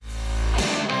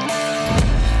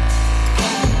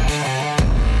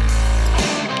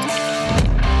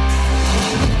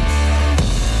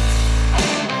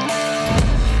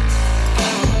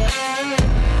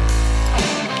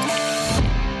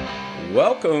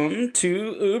Welcome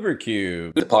to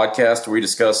UberCube, the podcast where we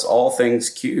discuss all things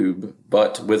Cube,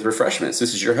 but with refreshments.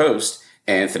 This is your host,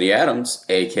 Anthony Adams,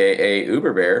 aka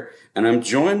UberBear, and I'm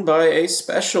joined by a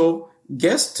special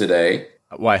guest today.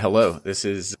 Why, hello. This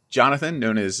is Jonathan,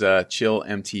 known as Chill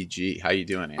MTG. How you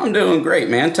doing, Anthony? I'm doing great,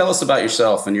 man. Tell us about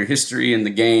yourself and your history in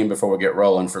the game before we get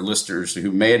rolling for listeners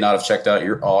who may not have checked out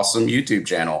your awesome YouTube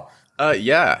channel.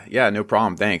 Yeah, no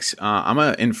problem. Thanks. I'm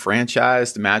an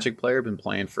enfranchised Magic player. Been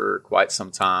playing for quite some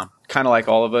time. Kind of like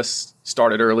all of us,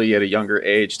 started early at a younger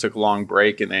age, took a long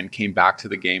break, and then came back to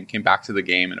the game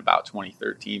in about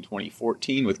 2013,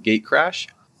 2014 with Gatecrash,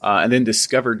 and then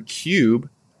discovered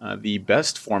Cube, the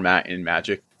best format in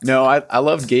Magic. No, I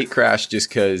love Gatecrash just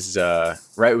because,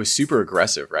 it was super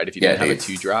aggressive, right? If you didn't have a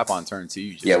 2-drop on turn 2,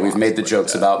 you just we've made the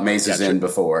jokes about Maze's End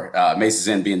before. Maze's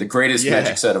End being the greatest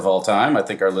Magic set of all time. I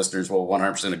think our listeners will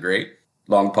 100% agree.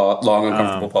 Long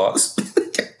uncomfortable pause.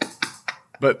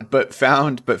 but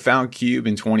found Cube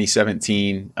in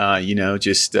 2017.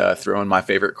 Just throwing my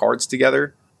favorite cards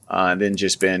together, and then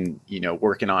just been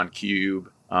working on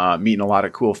Cube, meeting a lot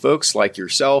of cool folks like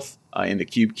yourself in the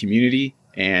Cube community.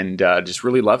 And just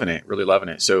really loving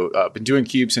it. So been doing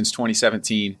Cube since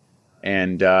 2017,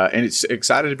 and it's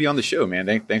excited to be on the show, man.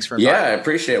 Thanks for inviting me. I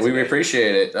appreciate it. We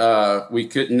appreciate it. We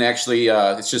couldn't actually.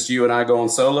 It's just you and I going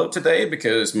solo today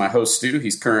because my host Stu,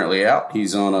 he's currently out.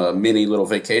 He's on a mini little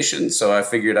vacation, so I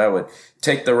figured I would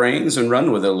take the reins and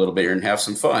run with it a little bit here and have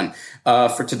some fun.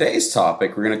 For today's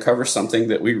topic, we're going to cover something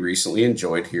that we recently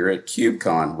enjoyed here at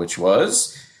CubeCon, which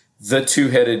was the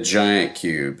two-headed giant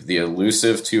cube, the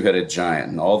elusive two-headed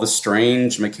giant, and all the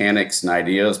strange mechanics and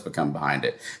ideas become behind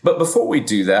it. But before we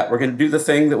do that, we're going to do the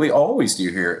thing that we always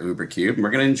do here at UberCube, and we're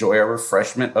going to enjoy our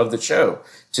refreshment of the show.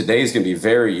 Today is going to be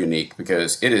very unique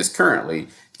because it is currently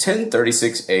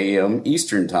 10:36 a.m.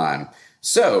 Eastern Time.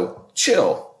 So,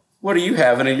 Chill, what are you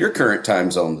having in your current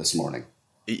time zone this morning?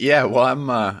 Yeah,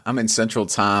 well, I'm in Central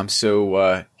Time,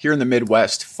 so here in the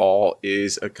Midwest, fall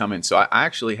is coming. So I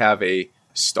actually have a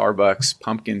Starbucks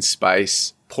pumpkin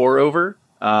spice pour over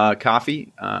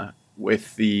coffee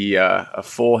with the a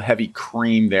full heavy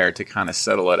cream there to kind of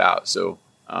settle it out. So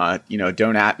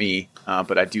don't at me,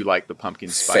 but I do like the pumpkin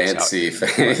spice. Fancy.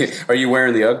 Are you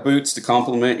wearing the UGG boots to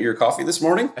complement your coffee this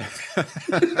morning?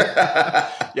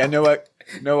 Yeah, no, it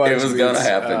was going to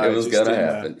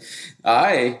happen.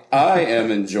 I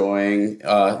am enjoying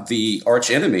the arch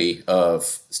enemy of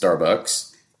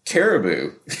Starbucks,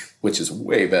 Caribou, which is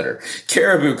way better.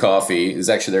 Caribou coffee is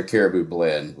actually their Caribou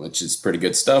blend, which is pretty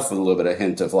good stuff with a little bit of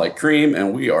hint of light cream,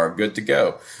 and we are good to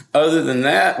go. Other than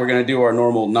that, we're going to do our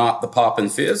normal not the pop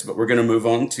and fizz, but we're going to move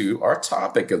on to our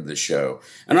topic of the show.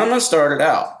 And I'm going to start it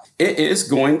out. It is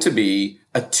going to be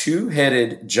a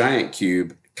two-headed giant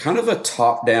cube, kind of a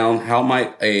top-down, how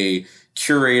might a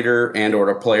curator and or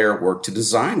a player work to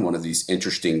design one of these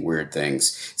interesting, weird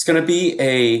things. It's going to be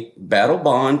a Battle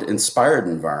Bond inspired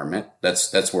environment.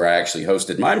 That's where I actually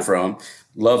hosted mine from.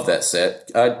 Love that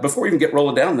set. Before we even get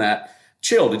rolling down that,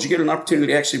 Chill, did you get an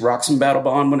opportunity to actually rock some Battle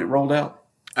Bond when it rolled out?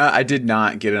 I did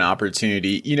not get an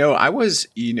opportunity. I was,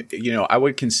 I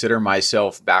would consider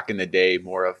myself back in the day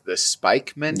more of the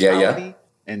Spike mentality. Yeah.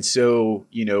 And so,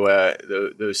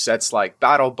 those sets like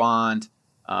Battle Bond,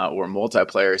 or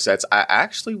multiplayer sets, I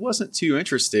actually wasn't too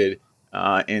interested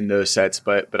in those sets.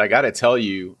 But I got to tell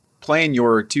you, playing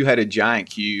your two-headed giant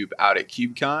cube out at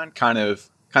CubeCon kind of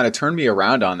turned me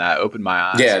around on that, opened my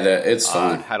eyes. Yeah, it's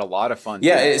fun. Had a lot of fun.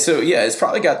 Yeah, it's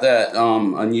probably got that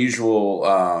unusual.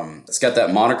 It's got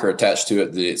that moniker attached to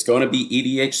it that it's going to be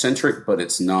EDH centric, but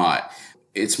it's not.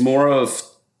 It's more of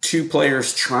two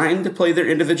players trying to play their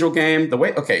individual game. So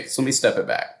let me step it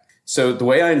back. So the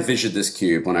way I envisioned this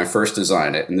cube when I first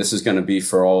designed it, and this is going to be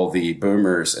for all the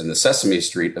boomers and the Sesame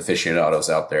Street aficionados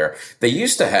out there, they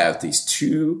used to have these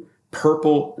two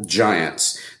purple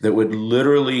giants that would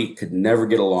literally could never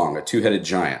get along, a two-headed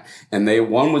giant. And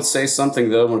one would say something,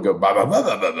 the other one would go ba ba ba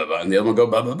ba ba ba ba, and the other one would go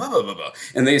ba ba ba ba ba ba.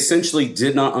 And they essentially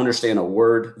did not understand a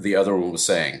word the other one was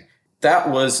saying.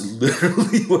 That was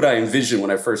literally what I envisioned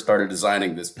when I first started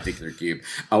designing this particular cube.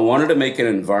 I wanted to make an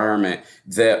environment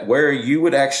that where you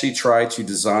would actually try to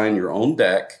design your own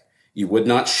deck. You would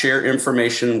not share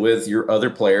information with your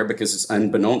other player because it's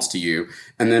unbeknownst to you.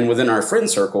 And then within our friend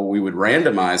circle, we would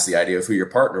randomize the idea of who your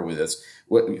partner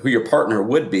who your partner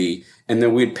would be. And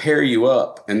then we'd pair you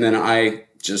up. And then I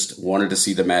just wanted to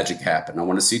see the magic happen. I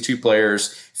want to see two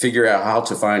players figure out how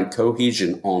to find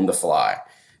cohesion on the fly.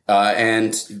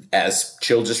 And as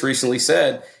Chill just recently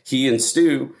said, he and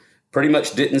Stu pretty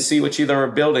much didn't see what either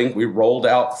were building. We rolled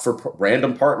out for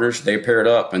random partners. They paired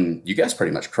up, and you guys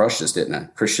pretty much crushed us, didn't I?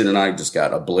 Christian and I just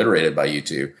got obliterated by you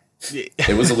two.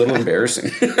 It was a little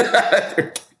embarrassing.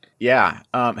 Yeah.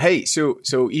 Hey,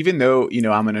 so even though,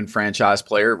 I'm an enfranchised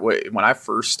player, when I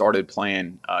first started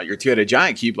playing your two-headed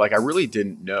giant cube, like I really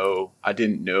didn't know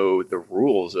the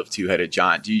rules of two-headed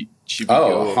giant. Should we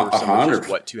go over some of just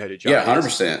what two-headed giant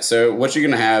is? Yeah, 100%. So what you're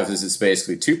going to have is it's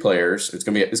basically two players. It's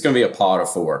going to be a pod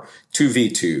of 4,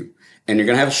 2v2. And you're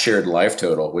going to have a shared life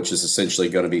total, which is essentially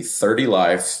going to be 30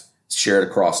 lives shared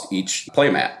across each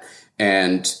playmat.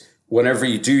 And whenever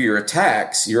you do your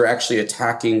attacks, you're actually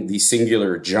attacking the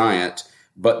singular giant,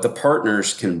 but the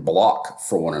partners can block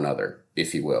for one another,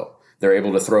 if you will. They're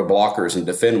able to throw blockers and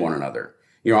defend one another.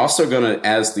 You're also going to,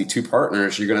 as the two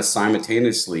partners, you're going to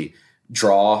simultaneously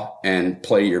draw and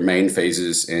play your main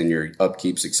phases and your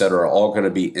upkeeps, et cetera, all going to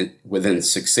be within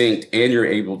succinct, and you're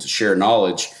able to share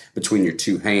knowledge between your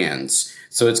two hands.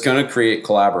 So it's going to create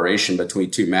collaboration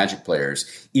between two Magic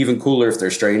players. Even cooler if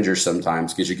they're strangers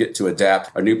sometimes, because you get to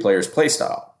adapt a new player's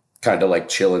playstyle. Kind of like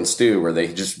Chill and Stu, where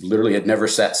they just literally had never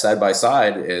sat side by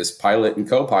side as pilot and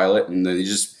co-pilot, and then they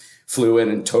just flew in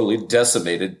and totally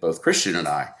decimated both Christian and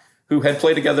I, who had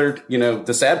played together.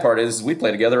 The sad part is we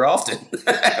play together often.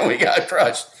 We got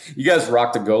crushed. You guys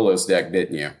rocked the Golos deck,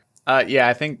 didn't you? Yeah,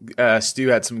 I think Stu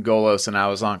had some Golos, and I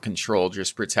was on control,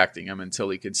 just protecting him until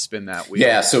he could spin that wheel.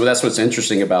 Yeah, so that's what's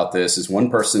interesting about this is one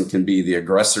person can be the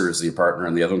aggressor as the partner,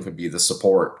 and the other one could be the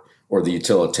support or the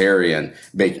utilitarian,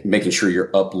 making sure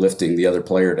you're uplifting the other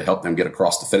player to help them get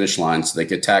across the finish line so they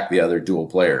can attack the other dual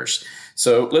players.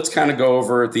 So let's kind of go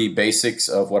over the basics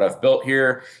of what I've built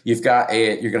here. You're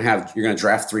going to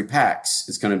draft 3 packs.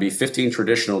 It's going to be 15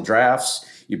 traditional drafts.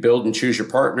 You build and choose your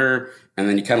partner, and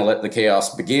then you kind of let the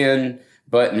chaos begin.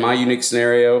 But in my unique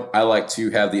scenario, I like to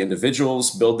have the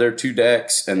individuals build their 2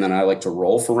 decks, and then I like to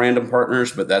roll for random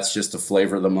partners, but that's just a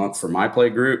flavor of the month for my play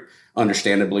group.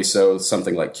 Understandably so,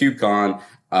 something like CubeCon.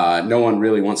 No one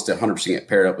really wants to 100% get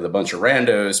paired up with a bunch of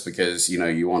randos because,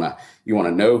 you want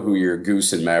to know who your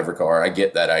Goose and Maverick are. I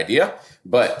get that idea,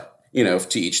 but,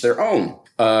 to each their own.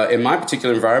 In my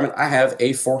particular environment, I have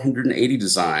a 480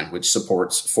 design, which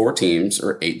supports 4 teams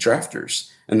or 8 drafters.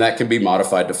 And that can be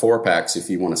modified to 4 packs if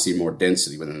you want to see more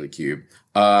density within the cube.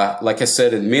 Like I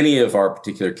said, in many of our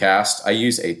particular casts, I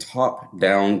use a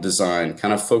top-down design,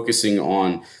 kind of focusing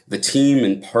on the team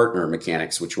and partner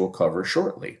mechanics, which we'll cover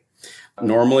shortly.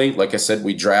 Normally, like I said,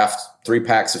 we draft 3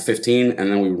 packs of 15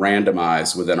 and then we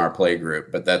randomize within our play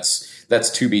group, but that's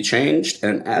to be changed.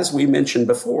 And as we mentioned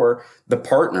before, the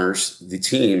partners, the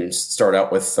teams, start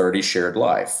out with 30 shared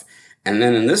life. And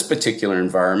then in this particular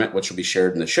environment, which will be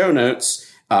shared in the show notes,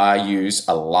 I use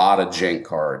a lot of jank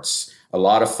cards, a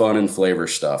lot of fun and flavor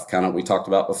stuff. Kind of we talked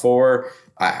about before.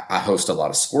 I host a lot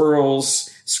of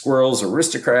Squirrels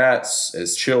Aristocrats,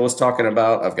 as Chill was talking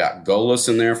about. I've got Golos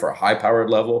in there for a high-powered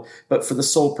level, but for the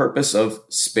sole purpose of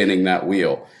spinning that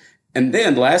wheel. And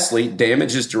then lastly,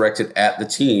 damage is directed at the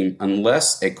team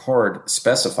unless a card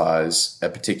specifies a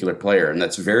particular player. And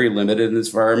that's very limited in this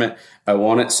environment. I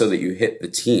want it so that you hit the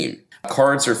team.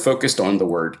 Cards are focused on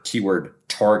the keyword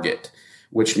target,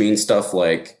 which means stuff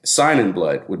like Sign in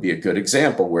Blood would be a good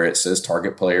example where it says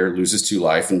target player loses 2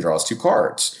 life and draws 2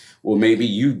 cards. Well, maybe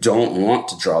you don't want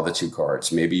to draw the 2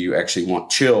 cards. Maybe you actually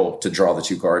want Chill to draw the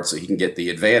 2 cards so he can get the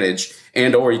advantage,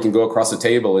 and or you can go across the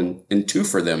table and 2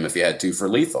 for them if you had 2 for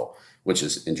lethal, which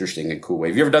is interesting and cool way.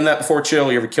 Have you ever done that before,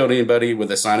 Chill? You ever killed anybody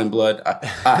with a Sign in Blood?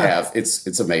 I have.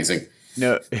 It's amazing.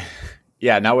 No,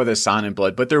 yeah, not with a Sign in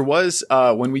Blood, but there was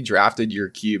when we drafted your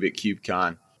cube at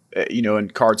CubeCon.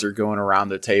 And cards are going around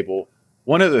the table.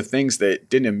 One of the things that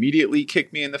didn't immediately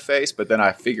kick me in the face, but then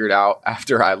I figured out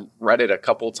after I read it a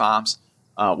couple times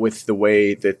with the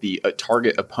way that the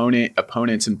target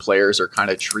opponents and players are kind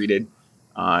of treated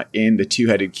in the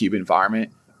two-headed cube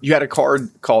environment. You had a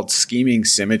card called Scheming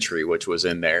Symmetry, which was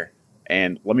in there.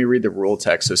 And let me read the rule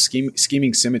text. So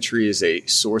Scheming Symmetry is a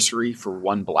sorcery for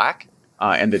 1 black.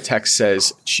 And the text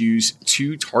says, choose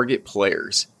 2 target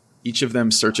players. Each of them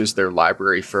searches their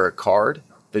library for a card,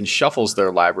 then shuffles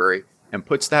their library and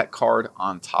puts that card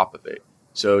on top of it.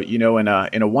 So, in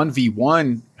a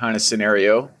 1v1 kind of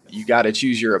scenario, you got to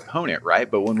choose your opponent,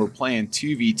 right? But when we're playing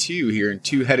 2v2 here in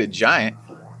Two-Headed Giant,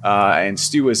 and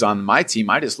Stu was on my team,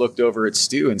 I just looked over at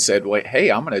Stu and said, "Wait, hey,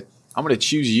 I'm gonna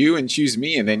choose you and choose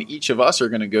me, and then each of us are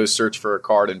gonna go search for a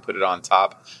card and put it on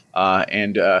top."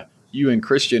 And you and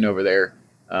Christian over there,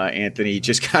 Anthony,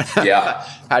 just kind of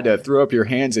had to throw up your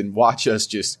hands and watch us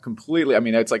just completely. I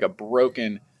mean, it's like a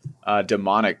broken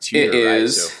demonic tutor. It right?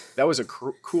 is. So was a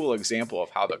cool example of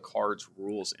how the card's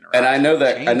rules interact. And I know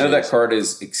that card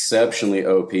is exceptionally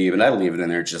OP, but I leave it in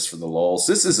there just for the lulz.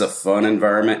 This is a fun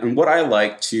environment, and what I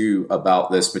like too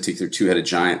about this particular two-headed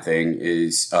giant thing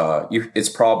is it's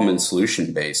problem and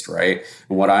solution based, right?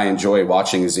 And what I enjoy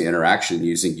watching is the interaction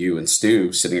using you and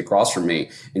Stu sitting across from me,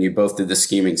 and you both did the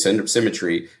scheming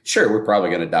symmetry. Sure, we're probably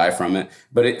going to die from it,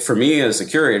 but for me as a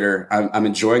curator, I'm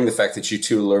enjoying the fact that you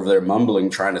two are over there mumbling,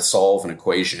 trying to solve an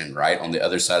equation, right, on the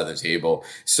other side of the table.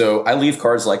 So I leave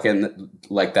cards like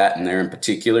that in there in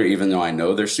particular, even though I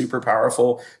know they're super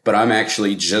powerful, but I'm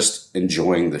actually just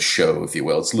enjoying the show, if you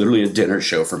will. It's literally a dinner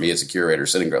show for me as a curator,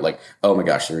 sitting there like, oh my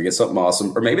gosh, they're going to get something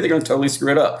awesome, or maybe they're going to totally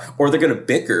screw it up, or they're going to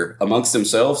bicker amongst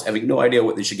themselves, having no idea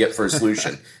what they should get for a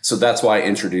solution. So that's why I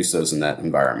introduce those in that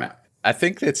environment. I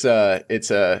think it's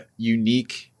a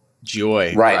unique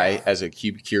joy, right? As a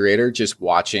cube curator, just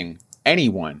watching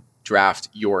anyone draft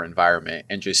your environment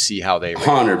and just see how they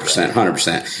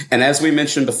 100%. And as we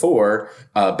mentioned before,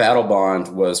 Battle Bond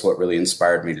was what really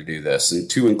inspired me to do this. And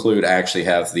to include, I actually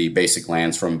have the basic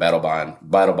lands from Battle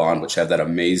Bond, which have that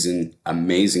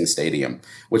amazing stadium,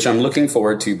 which I'm looking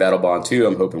forward to Battle Bond 2.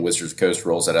 I'm hoping Wizards of the Coast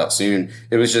rolls that out soon.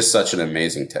 It was just such an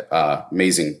amazing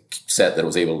set that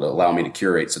was able to allow me to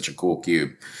curate such a cool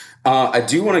cube. I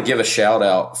do want to give a shout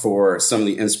out for some of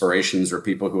the inspirations or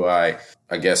people who I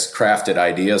guess crafted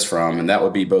ideas from, and that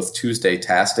would be both Tuesday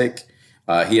Tastic.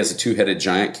 He has a two-headed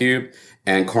giant cube,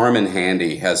 and Carmen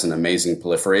Handy has an amazing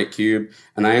proliferate cube.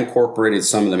 And I incorporated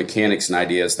some of the mechanics and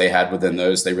ideas they had within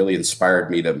those. They really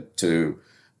inspired me to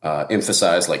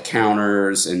emphasize like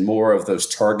counters and more of those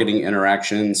targeting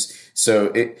interactions.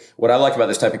 So what I like about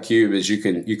this type of cube is you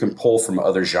can pull from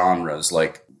other genres.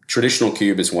 Like traditional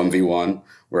cube is 1v1,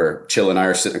 where Chill and I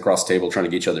are sitting across the table trying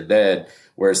to get each other dead.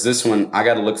 Whereas this one, I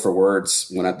got to look for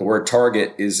words when the word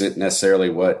target isn't necessarily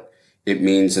what it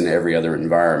means in every other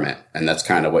environment. And that's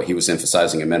kind of what he was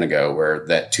emphasizing a minute ago, where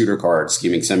that tutor card,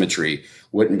 scheming symmetry,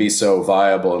 wouldn't be so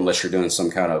viable unless you're doing some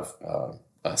kind of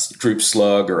a Droop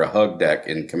Slug or a Hug deck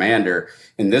in Commander.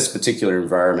 In this particular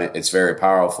environment, it's very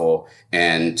powerful,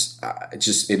 and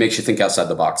it makes you think outside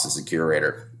the box as a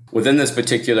curator. Within this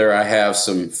particular, I have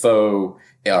some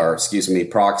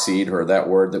proxied, or that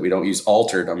word that we don't use,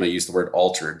 altered. I'm going to use the word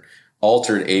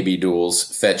altered AB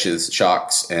duels, fetches,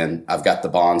 shocks, and I've got the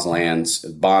bond lands,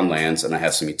 and I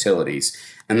have some utilities.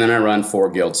 And then I run 4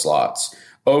 guild slots.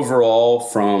 Overall,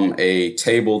 from a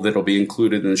table that'll be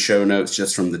included in the show notes,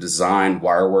 just from the design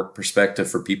wirework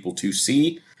perspective for people to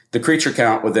see, the creature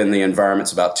count within the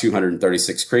environment's about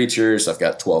 236 creatures. I've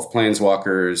got 12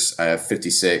 planeswalkers. I have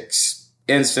 56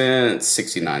 instants,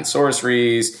 69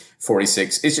 sorceries,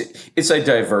 46. It's a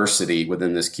diversity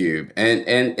within this cube, and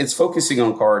it's focusing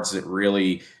on cards that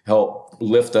really help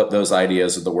lift up those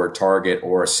ideas of the word target,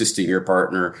 or assisting your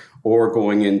partner, or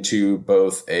going into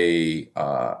both a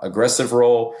aggressive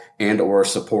role and or a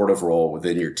supportive role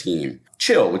within your team.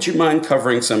 Chill, would you mind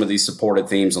covering some of these supported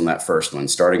themes on that first one,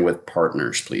 starting with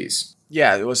partners, please?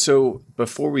 Yeah. Well, so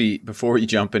before we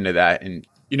jump into that, and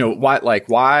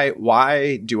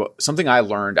why do something I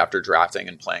learned after drafting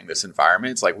and playing this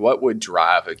environment? It's like, what would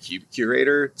drive a cube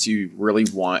curator to really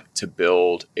want to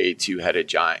build a two-headed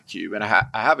giant cube? And I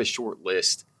have a short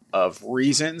list of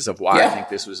reasons of why I think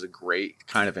this was a great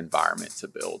kind of environment to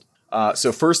build.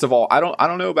 So first of all, I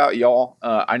don't know about y'all.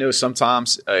 I know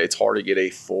sometimes it's hard to get a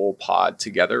full pod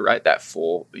together, right? That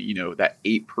full, that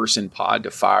 8-person pod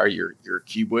to fire your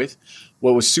cube with.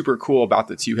 What was super cool about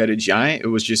the two-headed giant, it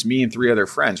was just me and 3 other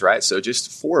friends, right? So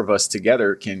just 4 of us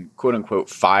together can quote unquote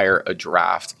fire a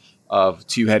draft of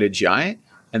two-headed giant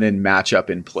and then match up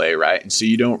and play, right? And so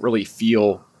you don't really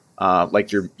feel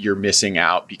like you're missing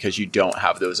out because you don't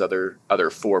have those other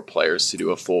 4 players to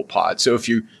do a full pod. So if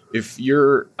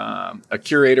you're a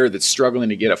curator that's struggling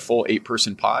to get a full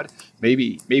 8-person pod,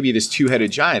 maybe this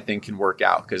two-headed giant thing can work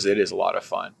out, because it is a lot of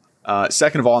fun.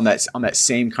 Second of all, on that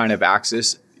same kind of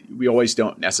axis, we always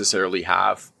don't necessarily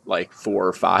have like 4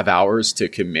 or 5 hours to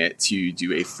commit to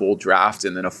do a full draft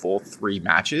and then a full 3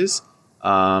 matches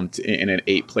in an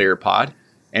 8-player pod.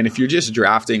 And if you're just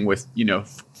drafting with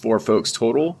 4 folks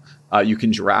total, you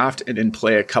can draft and then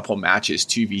play a couple matches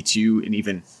 2v2,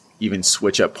 and even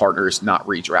switch up partners, not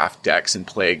redraft decks, and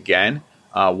play again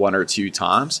 1 or 2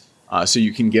 times. So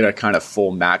you can get a kind of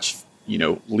full match,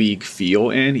 league feel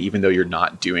in, even though you're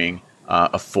not doing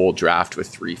a full draft with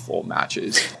 3 full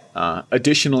matches.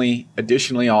 Additionally,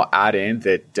 I'll add in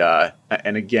that,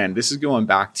 and again, this is going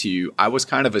back to, I was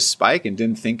kind of a spike and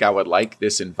didn't think I would like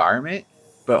this environment,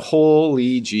 but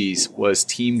holy geez, was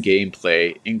team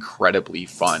gameplay incredibly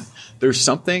fun. There's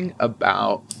something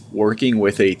about working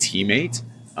with a teammate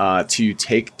to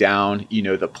take down,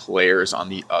 the players on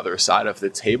the other side of the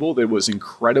table that was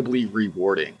incredibly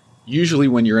rewarding. Usually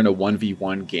when you're in a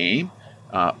 1v1 game,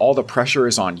 all the pressure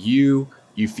is on you.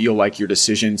 You feel like your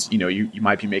decisions, you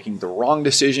might be making the wrong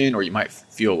decision, or you might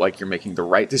feel like you're making the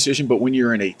right decision. But when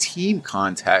you're in a team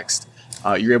context,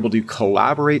 you're able to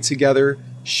collaborate together,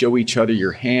 show each other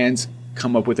your hands,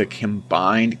 come up with a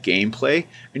combined gameplay,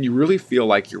 and you really feel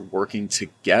like you're working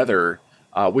together,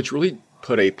 which really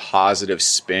put a positive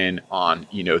spin on,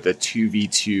 the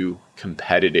 2v2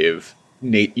 competitive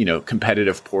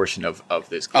portion of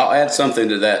this game. I'll add something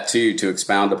to that too, to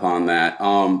expound upon that.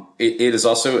 It is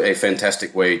also a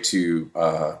fantastic way to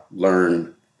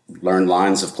learn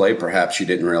lines of play perhaps you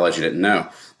didn't realize you didn't know.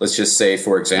 Let's just say,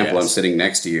 for example, yes. I'm sitting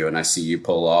next to you and I see you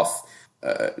pull off,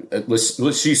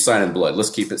 let's use Sign in Blood. Let's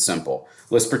keep it simple.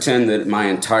 Let's pretend that my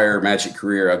entire Magic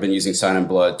career I've been using Sign in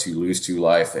Blood to lose 2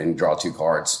 life and draw 2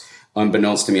 cards.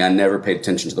 Unbeknownst to me, I never paid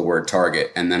attention to the word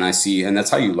target. And then I see, and that's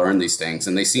how you learn these things.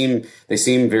 And they seem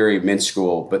very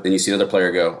minuscule, but then you see another player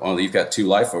go, oh, you've got 2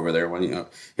 life over there. Well,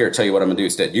 here, I'll tell you what I'm going to do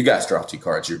instead. You guys draw 2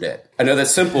 cards, you're dead. I know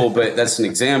that's simple, but that's an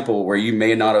example where you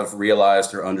may not have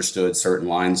realized or understood certain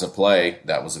lines of play.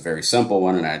 That was a very simple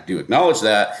one, and I do acknowledge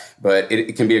that, but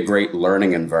it can be a great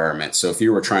learning environment. So if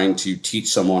you were trying to teach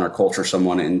someone or culture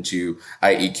someone into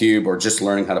IE Cube or just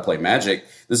learning how to play Magic,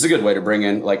 this is a good way to bring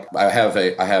in, like, I have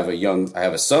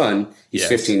a son. He's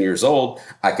 15 years old.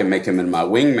 I can make him in my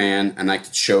wingman, and I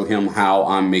can show him how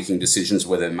I'm making decisions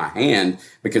within my hand,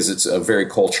 because it's a very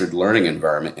cultured learning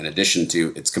environment. In addition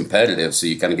to, it's competitive, so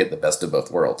you kind of get the best of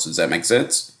both worlds. Does that make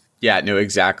sense? Yeah, no,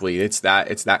 exactly. It's that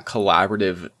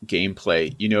collaborative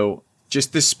gameplay.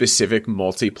 Just the specific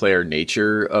multiplayer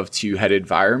nature of two-headed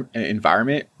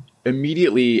environment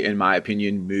immediately, in my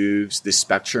opinion, moves the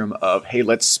spectrum of, hey,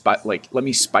 let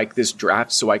me spike this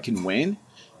draft so I can win,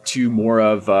 to more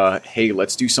of, hey,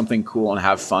 let's do something cool and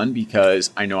have fun, because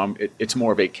I know it's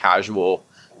more of a casual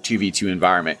 2v2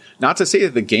 environment. Not to say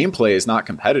that the gameplay is not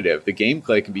competitive. The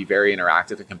gameplay can be very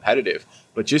interactive and competitive,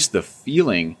 but just the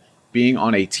feeling being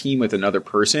on a team with another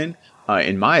person,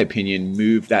 in my opinion,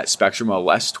 move that spectrum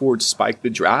less towards spike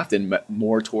the draft and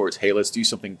more towards, hey, let's do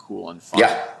something cool and fun.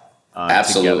 Yeah.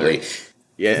 Absolutely. Together.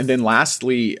 Yeah. And then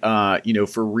lastly,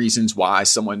 for reasons why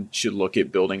someone should look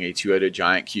at building a 2-headed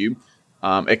giant cube,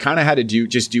 it kind of had to do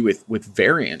with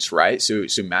variance, right? So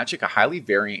Magic, a highly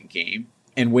variant game.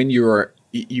 And when you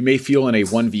may feel in a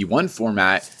 1v1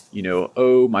 format,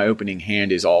 my opening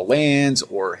hand is all lands,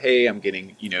 or, hey, I'm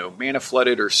getting, mana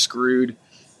flooded or screwed.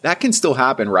 That can still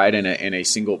happen, right? In a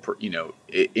single,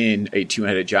 in a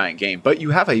 2-headed giant game, but you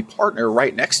have a partner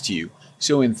right next to you.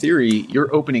 So in theory,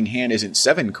 your opening hand isn't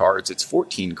 7 cards, it's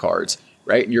 14 cards,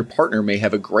 right? And your partner may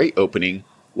have a great opening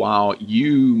while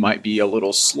you might be a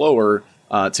little slower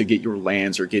to get your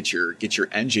lands or get your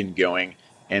engine going.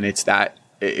 And it's that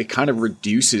it kind of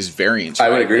reduces variance. I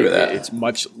would agree with that. It's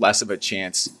much less of a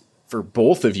chance for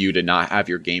both of you to not have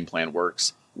your game plan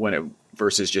works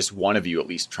versus just one of you at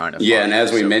least trying to. Yeah, and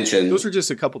as we mentioned, those are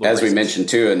just a couple of as we mentioned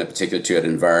too, in a particular 2-headed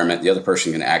environment, the other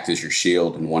person can act as your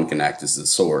shield and one can act as the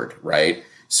sword, right?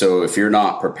 So if you're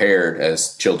not prepared,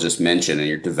 as Chill just mentioned, and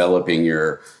you're developing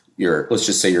your let's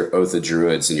just say your Oath of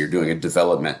Druids, and you're doing a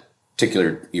development,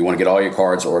 you want to get all your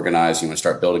cards organized, you want to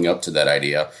start building up to that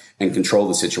idea and control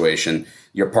the situation.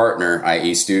 Your partner,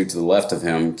 i.e. Stu, to the left of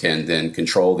him, can then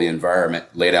control the environment,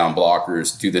 lay down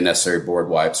blockers, do the necessary board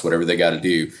wipes, whatever they got to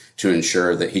do to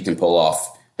ensure that he can pull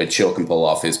off, that Chill can pull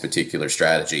off his particular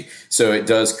strategy. So it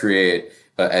does create,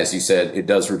 as you said, it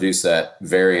does reduce that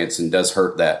variance and does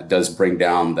hurt that. It does bring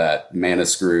down that mana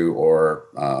screw or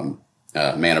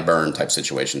mana burn type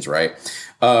situations, right?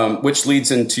 Which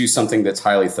leads into something that's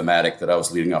highly thematic that I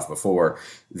was leading off before,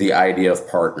 the idea of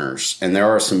partners. And there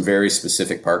are some very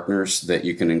specific partners that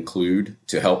you can include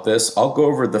to help this. I'll go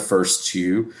over the first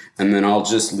 2, and then I'll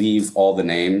just leave all the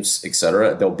names,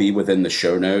 etc. They'll be within the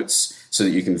show notes so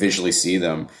that you can visually see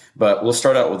them. But we'll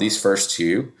start out with these first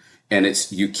 2, and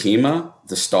it's Yukima,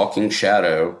 the Stalking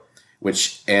Shadow,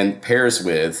 and pairs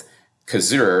with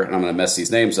Kazur, and I'm going to mess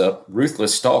these names up,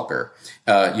 Ruthless Stalker.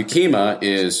 Yukima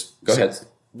is, go ahead.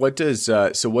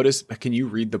 Can you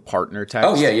read the partner text?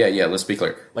 Oh, yeah. Let's be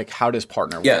clear. Like, how does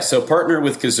partner work? Yeah, so partner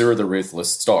with Kazur, the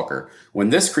Ruthless Stalker.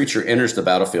 When this creature enters the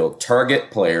battlefield, target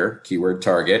player, keyword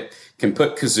target, can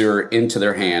put Kazur into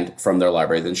their hand from their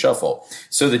library, then shuffle.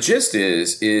 So the gist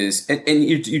is and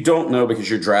you don't know because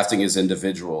you're drafting as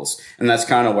individuals. And that's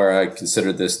kind of where I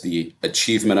consider this the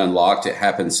achievement unlocked. It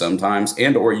happens sometimes,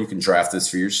 and or you can draft this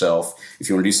for yourself if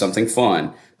you want to do something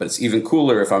fun. But it's even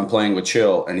cooler if I'm playing with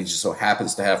Chill and he just so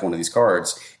happens to have one of these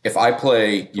cards. If I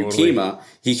play Yukima,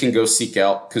 he can go seek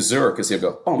out Kazur because he'll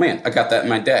go, oh man, I got that in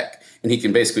my deck. And he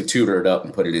can basically tutor it up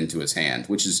and put it into his hand,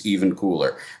 which is even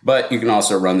cooler. But you can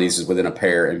also run these within a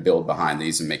pair and build behind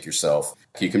these and make yourself.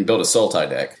 You can build a Sultai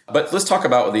deck. But let's talk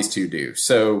about what these two do.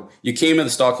 So Yukima, the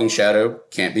Stalking Shadow,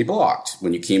 can't be blocked.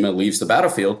 When Yukima leaves the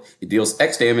battlefield, it deals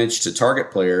X damage to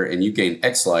target player and you gain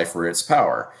X life for its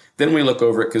power. Then we look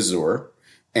over at Kazur.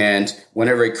 And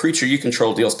whenever a creature you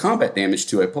control deals combat damage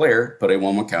to a player, put a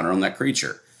 1/1 counter on that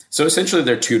creature. So essentially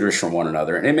they're tutors from one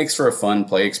another, and it makes for a fun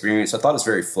play experience. I thought it's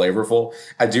very flavorful.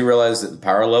 I do realize that the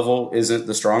power level isn't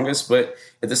the strongest, but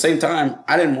at the same time,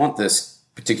 I didn't want this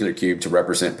particular cube to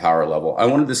represent power level. I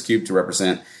wanted this cube to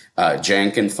represent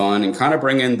jank and fun and kind of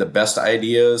bring in the best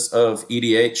ideas of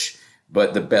EDH,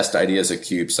 but the best ideas of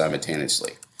cube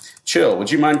simultaneously. Chill,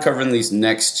 would you mind covering these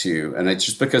next two? And it's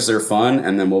just because they're fun,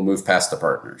 and then we'll move past the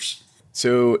partners.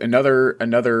 So another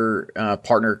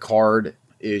partner card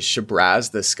is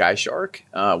Shabraz the Sky Shark,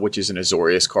 which is an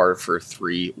Azorius card for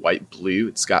 3 white-blue.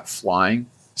 It's got flying.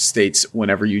 States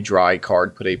whenever you draw a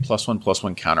card, put a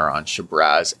 +1/+1 counter on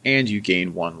Shabraz, and you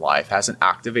gain 1 life. Has an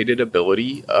activated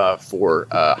ability for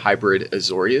hybrid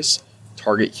Azorius.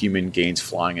 Target human gains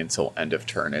flying until end of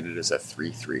turn, and it is a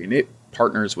 3/3. And it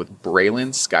partners with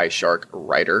Braylon Sky Shark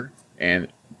Rider, and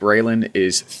Braylon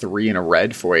is 3 and a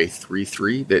red for a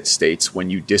 3/3 that states when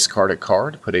you discard a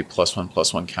card, put a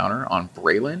 +1/+1 counter on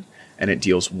Braylon, and it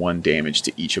deals 1 damage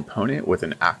to each opponent with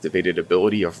an activated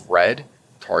ability of red.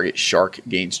 Target shark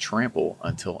gains trample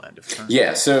until end of turn.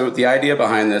 Yeah, so the idea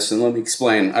behind this, and let me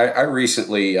explain. I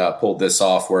recently pulled this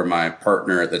off where my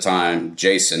partner at the time,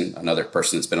 Jason, another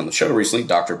person that's been on the show recently,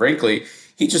 Dr. Brinkley,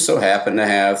 he just so happened to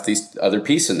have these other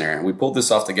piece in there. And we pulled this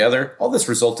off together. All this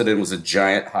resulted in was a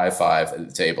giant high five at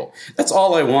the table. That's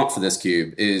all I want for this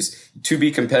cube, is to be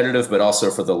competitive, but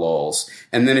also for the lulz.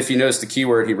 And then if you notice the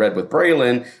keyword he read with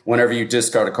Braylon, whenever you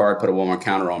discard a card, put a 1/1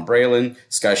 counter on Braylon,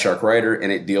 Sky Shark Rider,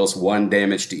 and it deals 1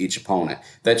 damage to each opponent.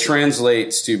 That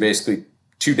translates to basically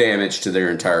 2 damage to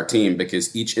their entire team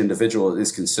because each individual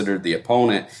is considered the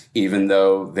opponent, even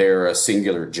though they're a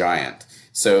singular giant.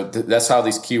 So that's how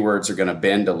these keywords are going to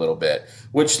bend a little bit,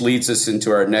 which leads us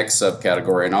into our next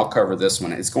subcategory, and I'll cover this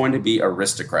one. It's going to be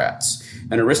aristocrats.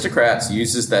 And aristocrats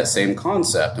uses that same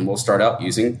concept, and we'll start out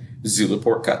using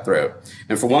Zulaport Cutthroat.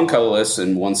 And for 1 colorless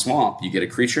and 1 swamp, you get a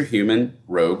creature, human,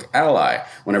 rogue, ally.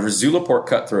 Whenever Zulaport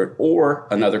Cutthroat or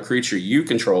another creature you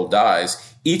control dies,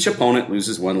 each opponent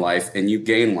loses 1 life and you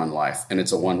gain 1 life, and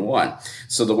it's a 1/1.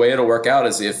 So the way it'll work out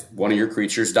is if one of your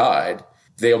creatures died,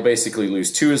 they'll basically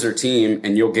lose 2 as their team,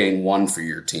 and you'll gain 1 for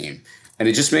your team. And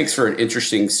it just makes for an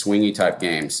interesting swingy type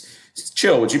games.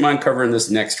 Chill, would you mind covering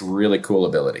this next really cool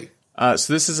ability?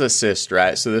 So this is assist,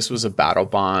 right? So this was a battle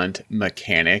bond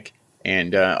mechanic,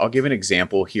 and I'll give an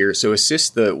example here. So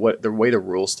assist, the way the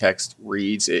rules text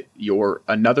reads,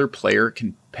 another player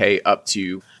can pay up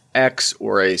to X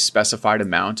or a specified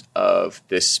amount of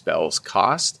this spell's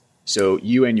cost. So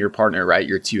you and your partner, right,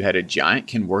 your 2-headed giant,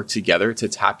 can work together to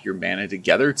tap your mana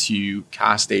together to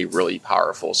cast a really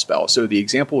powerful spell. So the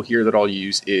example here that I'll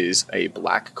use is a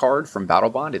black card from Battle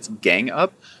Bond. It's Gang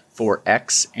Up for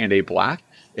X and a black.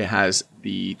 It has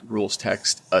the rules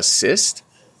text assist,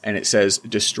 and it says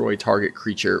destroy target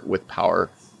creature with power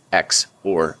X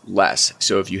or less.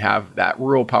 So if you have that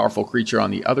real powerful creature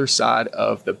on the other side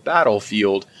of the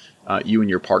battlefield, you and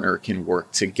your partner can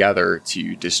work together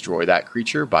to destroy that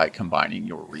creature by combining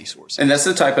your resources. And that's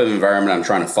the type of environment I'm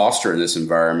trying to foster in this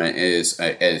environment is,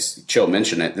 as Chill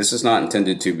mentioned it, this is not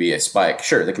intended to be a spike.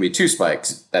 Sure, there can be 2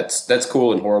 spikes. That's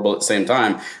cool and horrible at the same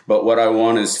time. But what I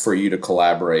want is for you to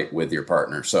collaborate with your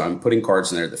partner. So I'm putting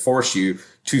cards in there that force you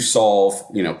to solve,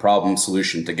 problem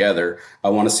solution together. I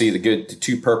want to see the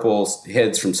 2 purple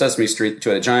heads from Sesame Street, the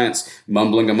 2-headed giants,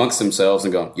 mumbling amongst themselves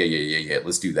and going, yeah,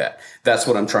 let's do that. That's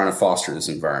what I'm trying to foster this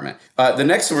environment. The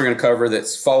next one we're going to cover that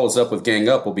follows up with Gang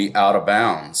Up will be Out of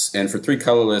Bounds. And for 3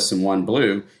 colorless and 1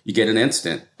 blue, you get an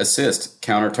instant assist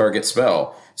counter target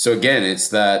spell. So again, it's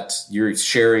that you're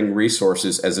sharing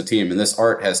resources as a team. And this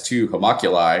art has 2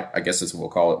 homunculi, I guess that's what we'll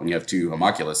call it when you have 2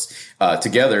 homunculus,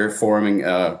 together forming,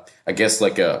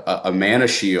 like a mana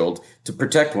shield to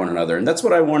protect one another. And that's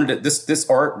what I wanted. This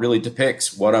art really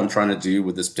depicts what I'm trying to do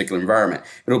with this particular environment.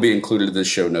 It'll be included in the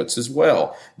show notes as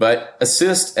well. But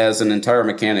assist as an entire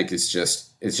mechanic is just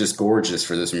It's just gorgeous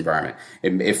for this environment.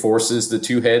 It forces the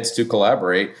two heads to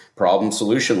collaborate. Problem,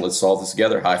 solution. Let's solve this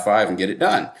together. High five and get it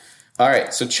done. All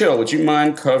right. So, Chill, would you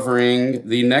mind covering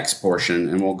the next portion,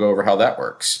 and we'll go over how that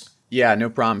works? Yeah, no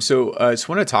problem. So I just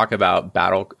want to talk about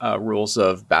battle rules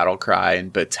of Battle Cry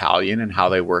and Battalion and how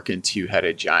they work in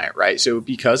Two-Headed Giant, right? So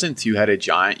because in Two-Headed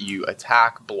Giant, you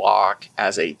attack, block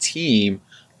as a team,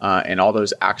 and all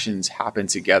those actions happen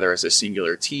together as a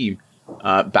singular team.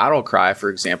 Battle Cry, for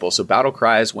example. So Battle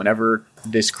Cry is whenever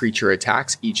this creature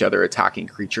attacks, each other attacking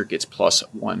creature gets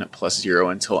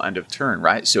 +1/+0 until end of turn,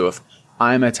 right? So if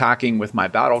I'm attacking with my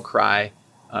Battle Cry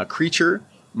creature,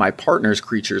 my partner's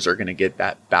creatures are going to get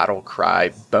that Battle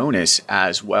Cry bonus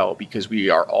as well because we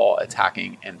are all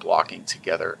attacking and blocking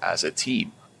together as a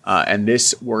team. And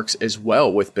this works as well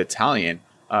with Battalion,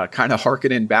 kind of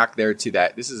harkening back there to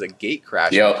that. This is a gate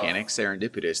crash mechanic,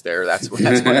 serendipitous there. That's when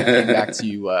I came back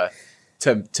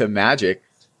to Magic.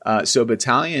 So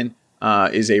Battalion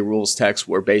is a rules text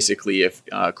where basically if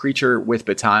a creature with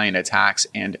Battalion attacks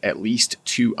and at least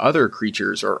two other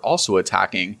creatures are also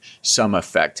attacking, some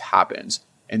effect happens.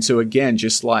 And so again,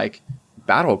 just like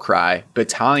Battle Cry,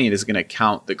 Battalion is going to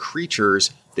count the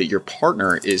creatures that your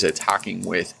partner is attacking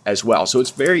with as well. So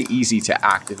it's very easy to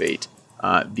activate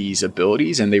these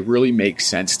abilities, and they really make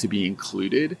sense to be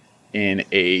included in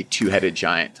a Two-Headed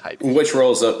Giant type. Which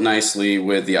rolls up nicely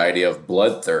with the idea of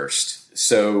Bloodthirst.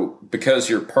 So because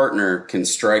your partner can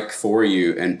strike for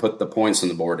you and put the points on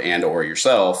the board and or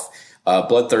yourself,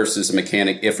 Bloodthirst is a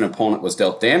mechanic. If an opponent was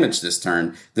dealt damage this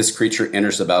turn, this creature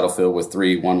enters the battlefield with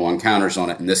 3 1/1 counters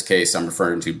on it. In this case, I'm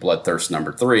referring to Bloodthirst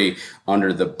number 3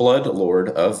 under the Blood Lord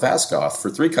of Vaskoth. For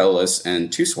 3 colorless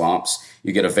and 2 swamps,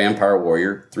 you get a Vampire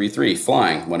Warrior 3/3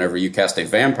 flying. Whenever you cast a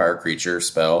vampire creature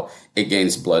spell, it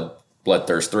gains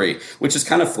Bloodthirst 3, which is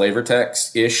kind of flavor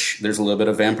text-ish. There's a little bit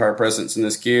of vampire presence in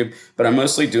this cube, but I'm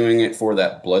mostly doing it for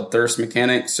that Bloodthirst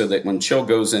mechanic so that when Chill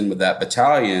goes in with that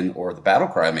Battalion or the Battle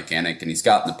Cry mechanic and he's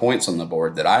gotten the points on the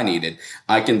board that I needed,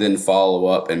 I can then follow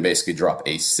up and basically drop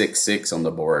a 6/6 on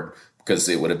the board because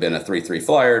it would have been a 3/3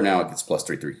 flyer. Now it gets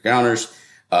 +3/3 counters.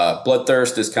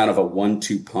 Bloodthirst is kind of a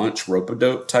 1-2 punch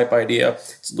rope-a-dope type idea.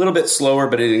 It's a little bit slower,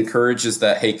 but it encourages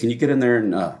that, hey, can you get in there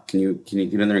and can you get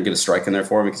in there and get a strike in there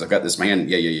for me? Because I've got this man.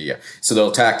 Yeah. So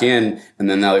they'll attack in, and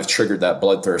then now they've triggered that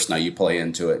Bloodthirst. Now you play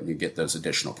into it and you get those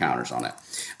additional counters on it.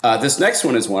 This next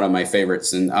one is one of my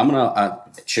favorites, and I'm gonna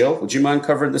Chill. Would you mind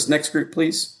covering this next group,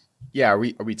 please? Yeah, are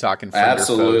we talking friend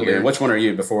Absolutely. or foe here? Which one are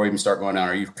you before we even start going down?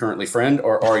 Are you currently friend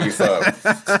or are you foe?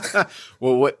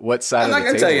 Well, what side I'm of the table? not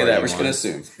going to tell you that. You We're just going to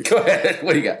assume. Go ahead.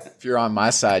 What do you got? If you're on my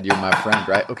side, you're my friend,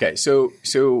 right? Okay,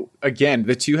 so again,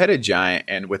 the Two-Headed Giant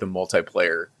and with a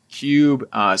multiplayer cube,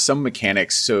 some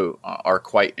mechanics are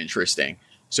quite interesting.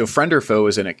 So friend or foe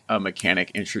is a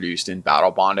mechanic introduced in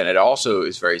Battle Bond, and it also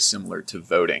is very similar to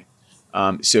voting.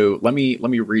 So let me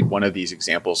read one of these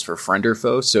examples for friend or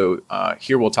foe. So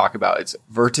here we'll talk about it's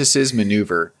Vertices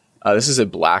Maneuver. This is a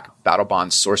black Battle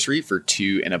Bond sorcery for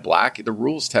 2 and a black. The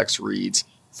rules text reads,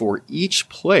 for each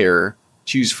player,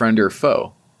 choose friend or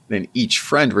foe. Then each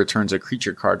friend returns a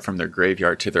creature card from their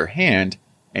graveyard to their hand,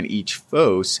 and each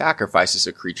foe sacrifices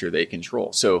a creature they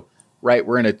control. So, right,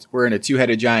 we're in a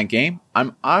Two-Headed Giant game.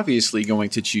 I'm obviously going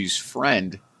to choose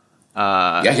friend.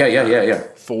 Yeah.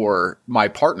 For my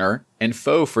partner, and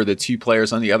foe for the 2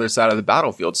 players on the other side of the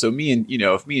battlefield. So if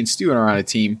me and Stu are on a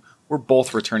team, we're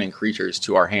both returning creatures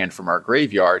to our hand from our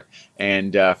graveyard.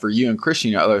 And for you and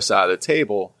Christian on the other side of the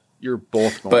table, you're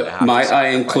both going to have to But might I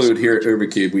include here at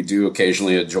Ubercube, we do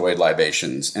occasionally enjoy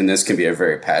libations, and this can be a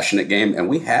very passionate game. And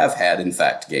we have had, in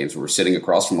fact, games where we're sitting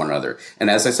across from one another. And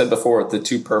as I said before, the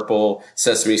 2 purple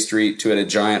Sesame Street Two-Headed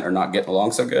Giant are not getting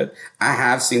along so good. I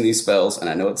have seen these spells, and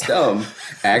I know it's dumb,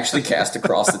 actually cast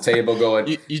across the table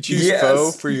going, You choose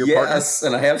foe for your partner? Yes,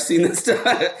 and I have seen this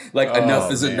done.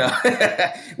 Enough is enough.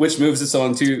 Which moves us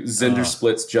on to Zender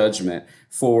Split's Judgment.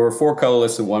 For 4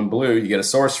 colorless and 1 blue, you get a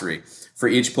sorcery. For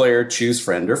each player, choose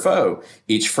friend or foe.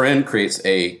 Each friend creates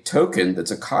a token that's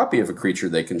a copy of a creature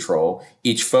they control.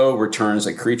 Each foe returns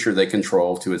a creature they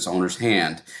control to its owner's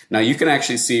hand. Now, you can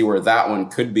actually see where that one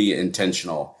could be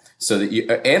intentional. So that you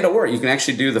can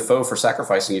actually do the foe for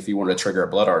sacrificing if you want to trigger a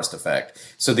Blood Artist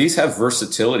effect. So these have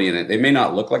versatility in it. They may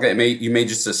not look like it. You may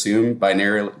just assume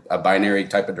a binary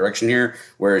type of direction here,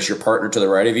 whereas your partner to the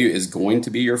right of you is going to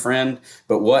be your friend.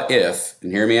 But what if,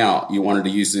 and hear me out, you wanted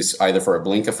to use this either for a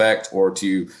blink effect or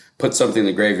to put something in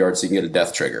the graveyard so you can get a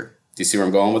death trigger? Do you see where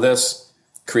I'm going with this?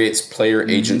 Creates player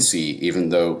agency, even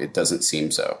though it doesn't seem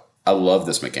so. I love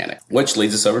this mechanic, which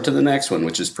leads us over to the next one,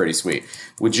 which is pretty sweet.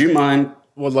 Would you mind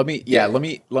Well, let me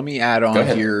add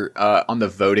on here on the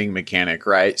voting mechanic,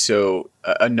 right? So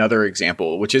another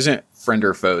example, which isn't friend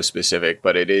or foe specific,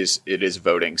 but it is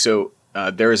voting. So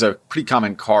there is a pretty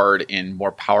common card in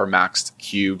more power maxed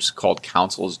cubes called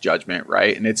Council's Judgment,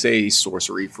 right? And it's a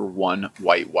sorcery for 1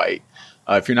 white.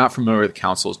 If you're not familiar with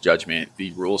Council's Judgment,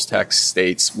 the rules text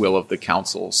states, will of the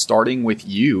council, starting with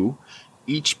you,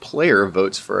 each player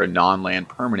votes for a non-land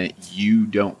permanent you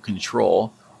don't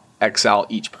control. Exile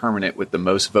each permanent with the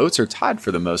most votes or tied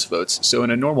for the most votes. So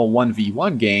in a normal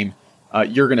 1v1 game,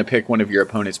 you're going to pick one of your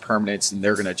opponent's permanents and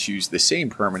they're going to choose the same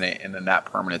permanent, and then that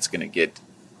permanent's going to get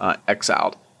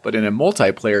exiled. But in a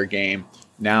multiplayer game,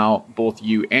 now both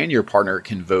you and your partner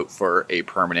can vote for a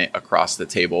permanent across the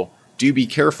table. Do be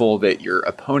careful that your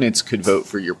opponents could vote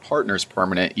for your partner's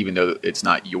permanent, even though it's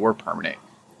not your permanent.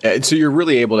 And so you're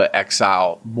really able to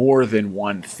exile more than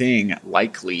one thing,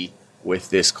 likely,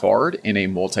 with this card in a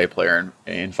multiplayer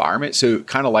environment. So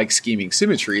kind of like Scheming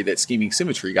Symmetry, that Scheming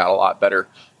Symmetry got a lot better.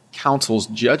 Council's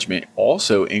Judgment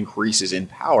also increases in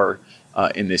power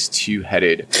in this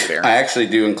two-headed variant. I actually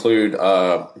do include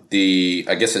I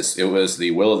guess it was the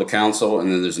Will of the Council,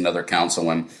 and then there's another council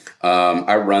one.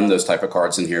 I run those type of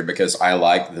cards in here because I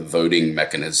like the voting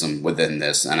mechanism within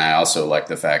this, and I also like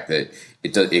the fact that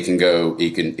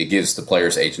it gives the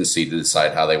players agency to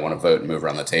decide how they want to vote and move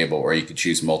around the table, or you could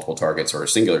choose multiple targets or a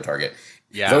singular target.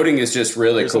 Yeah. Voting is just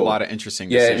really There's cool. A lot of interesting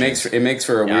decisions. It makes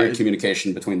for a weird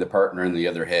communication between the partner and the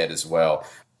other head as well.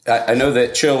 I know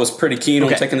that Chill was pretty keen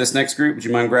on taking this next group. Would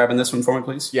you mind grabbing this one for me,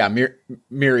 please? Yeah,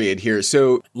 Myriad here.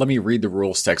 So let me read the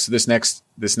rules text. So this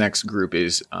next group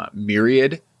is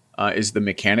Myriad is the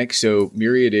mechanic. So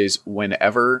Myriad is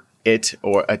whenever it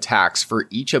or attacks for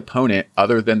each opponent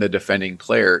other than the defending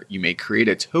player, you may create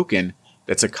a token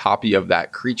that's a copy of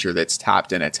that creature that's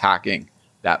tapped and attacking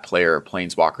that player or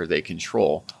planeswalker they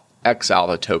control. Exile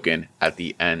the token at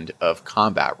the end of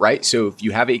combat, right? So if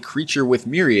you have a creature with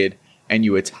Myriad and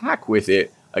you attack with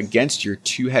it against your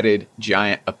two-headed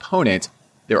giant opponent,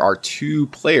 there are two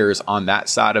players on that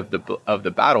side of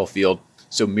the battlefield.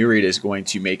 So Myriad is going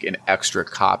to make an extra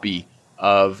copy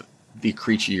of the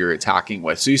creature you're attacking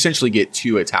with. So you essentially get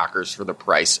two attackers for the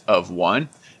price of one,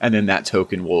 and then that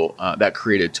token will that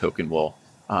created token will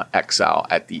exile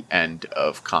at the end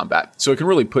of combat. So it can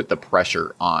really put the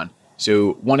pressure on.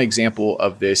 So one example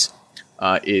of this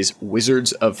is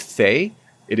Wizards of Thay.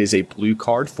 It is a blue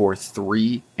card for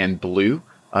 3 and blue.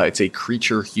 It's a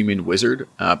creature human wizard.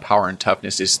 Power and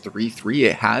toughness is 3/3.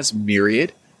 It has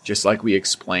Myriad, just like we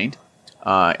explained.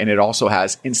 And it also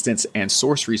has instants and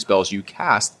sorcery spells you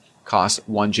cast cost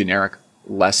 1 generic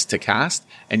less to cast,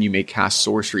 and you may cast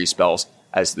sorcery spells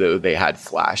as though they had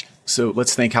flash. So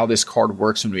let's think how this card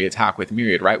works when we attack with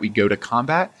Myriad, right? We go to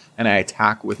combat, and I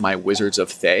attack with my Wizards of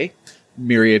Thay.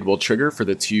 Myriad will trigger for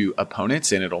the two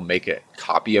opponents, and it'll make a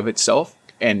copy of itself.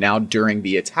 And now during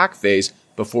the attack phase,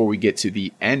 before we get to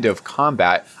the end of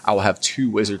combat, I will have 2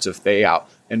 Wizards of Thay out,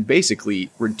 and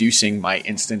basically reducing my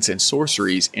instants and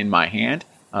sorceries in my hand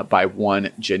by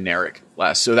 1 generic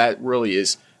less. So that really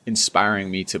is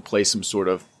inspiring me to play some sort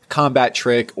of combat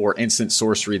trick or instant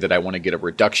sorcery that I want to get a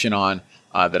reduction on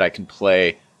that I can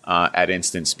play at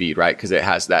instant speed, right? Because it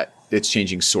has that, it's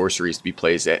changing sorceries to be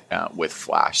played with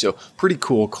flash. So pretty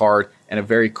cool card and a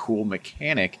very cool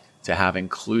mechanic to have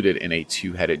included in a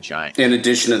two-headed giant. In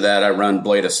addition to that, I run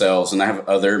Blade of Cells, and I have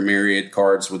other Myriad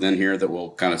cards within here that we'll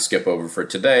kind of skip over for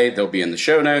today. They'll be in the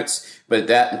show notes, but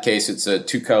that in case it's a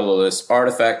 2-colorless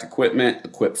artifact equipment,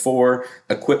 equip 4.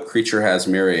 Equip creature has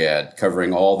Myriad,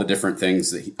 covering all the different things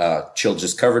that Chill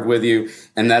just covered with you,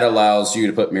 and that allows you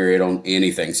to put Myriad on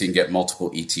anything. So you can get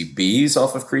multiple ETBs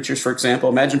off of creatures, for example.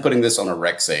 Imagine putting this on a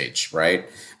Rex Age, right?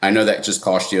 I know that just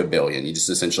cost you $1 billion. You just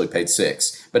essentially paid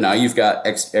 6. But now you've got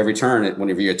every turn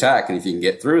whenever you attack, and if you can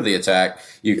get through the attack,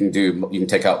 you can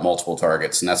take out multiple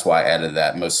targets, and that's why I added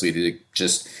that, mostly to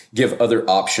just give other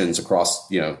options across.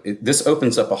 This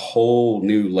opens up a whole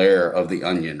new layer of the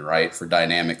onion, right, for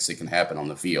dynamics that can happen on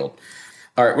the field.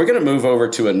 All right, we're going to move over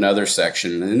to another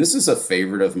section, and this is a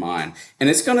favorite of mine, and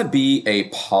it's going to be a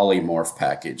polymorph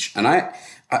package, and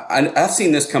I've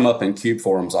seen this come up in Cube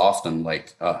forums often,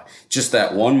 like just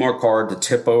that one more card to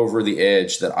tip over the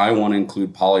edge that I want to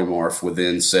include polymorph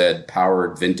within said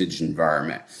powered vintage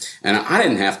environment. And I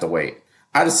didn't have to wait.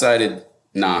 I decided,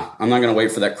 nah, I'm not going to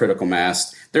wait for that critical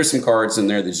mass. There's some cards in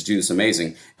there that just do this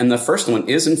amazing. And the first one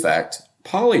is, in fact,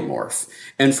 polymorph.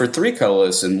 And for 3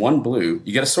 colorless and 1 blue,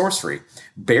 you get a sorcery.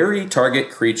 Bury target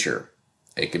creature.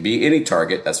 It could be any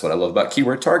target. That's what I love about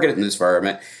keyword target in this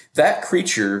environment. That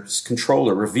creature's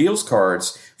controller reveals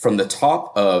cards from the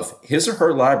top of his or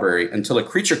her library until a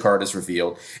creature card is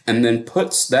revealed, and then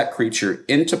puts that creature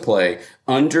into play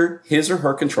under his or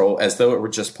her control as though it were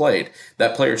just played.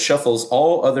 That player shuffles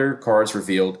all other cards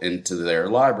revealed into their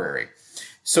library.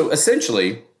 So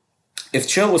essentially, if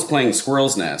Chill was playing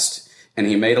Squirrel's Nest and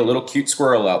he made a little cute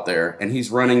squirrel out there and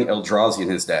he's running Eldrazi in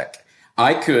his deck,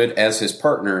 I could, as his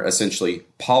partner, essentially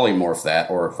polymorph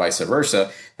that, or vice versa,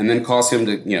 and then cause him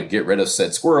to, get rid of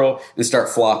said squirrel and start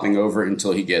flopping over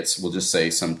until he gets, we'll just say,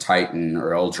 some Titan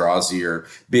or Eldrazi or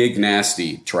big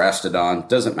nasty Terastodon.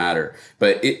 Doesn't matter.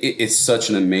 But it's such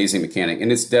an amazing mechanic,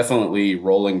 and it's definitely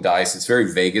rolling dice. It's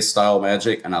very Vegas style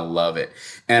Magic, and I love it.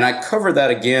 And I cover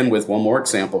that again with one more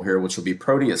example here, which will be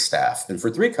Proteus Staff. And for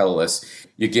 3 colorless,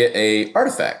 you get a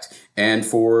artifact. And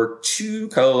for 2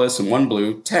 colorless and 1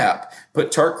 blue, tap. Put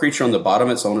target creature on the bottom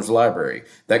of its owner's library.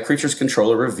 That creature's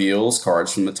controller reveals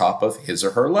cards from the top of his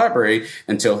or her library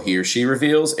until he or she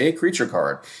reveals a creature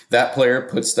card. That player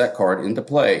puts that card into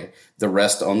play. The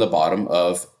rest on the bottom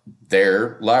of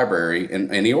their library in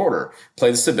any order.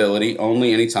 Play this ability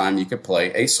only anytime you could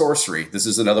play a sorcery. This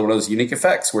is another one of those unique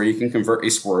effects where you can convert a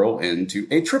squirrel into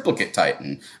a triplicate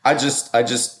Titan.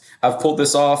 I've pulled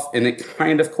this off, and it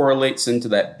kind of correlates into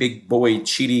that big boy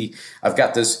cheaty. I've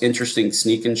got this interesting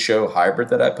sneak and show hybrid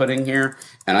that I put in here,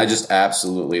 and I just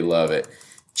absolutely love it.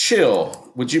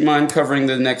 Chill, would you mind covering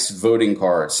the next voting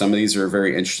cards? Some of these are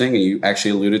very interesting, and you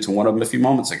actually alluded to one of them a few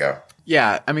moments ago.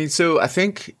 Yeah, so I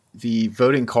think the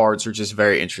voting cards are just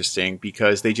very interesting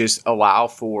because they just allow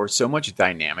for so much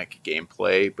dynamic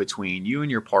gameplay between you and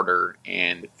your partner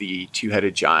and the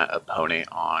two-headed giant opponent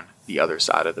on the other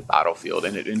side of the battlefield.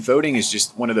 And voting is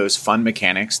just one of those fun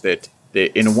mechanics that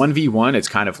in a 1v1, it's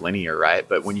kind of linear, right?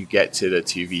 But when you get to the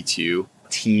 2v2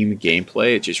 team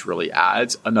gameplay, it just really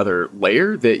adds another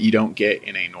layer that you don't get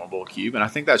in a normal cube. And I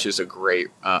think that's just a great,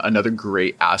 another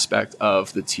great aspect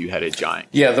of the two-headed giant.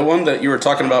 Yeah, the one that you were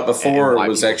talking about before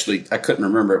was actually, I couldn't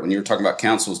remember it when you were talking about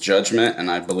Council's Judgment,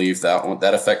 and I believe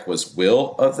that effect was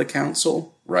Will of the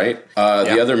Council, right?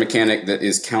 The other mechanic that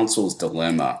is Council's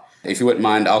Dilemma. If you wouldn't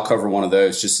mind, I'll cover one of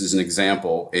those just as an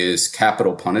example, is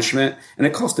Capital Punishment. And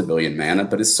it costs 1 billion mana,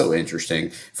 but it's so interesting.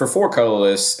 For 4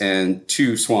 colorless and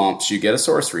 2 swamps, you get a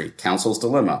sorcery, Council's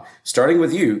Dilemma. Starting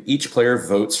with you, each player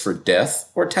votes for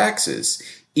death or taxes.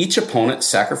 Each opponent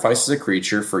sacrifices a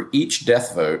creature for each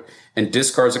death vote and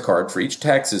discards a card for each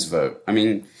taxes vote. I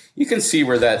mean, you can see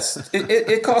where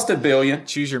it cost 1 billion.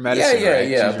 Choose your medicine.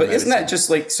 Yeah. But isn't that just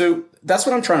like, so that's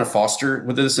what I'm trying to foster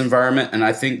with this environment. And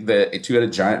I think that a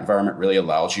two-headed giant environment really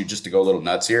allows you just to go a little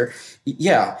nuts here.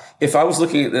 Yeah. If I was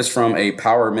looking at this from a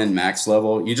power min max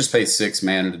level, you just pay 6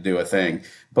 mana to do a thing.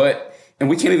 And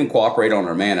we can't even cooperate on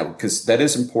our mana because that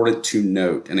is important to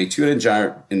note. In a two-headed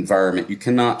giant environment, you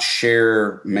cannot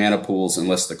share mana pools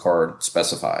unless the card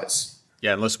specifies.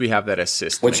 Yeah, unless we have that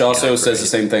assist. Which also says the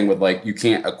same thing with, like, you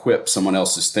can't equip someone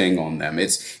else's thing on them.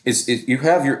 You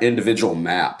have your individual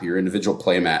map, your individual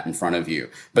play mat in front of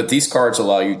you. But these cards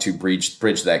allow you to bridge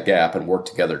that gap and work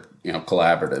together,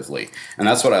 collaboratively. And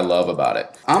that's what I love about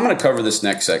it. I'm going to cover this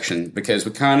next section because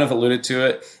we kind of alluded to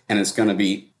it, and it's going to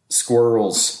be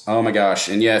squirrels. Oh my gosh.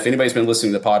 And yeah, if anybody's been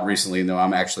listening to the pod recently, you know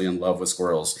I'm actually in love with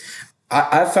squirrels.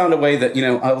 I've found a way that,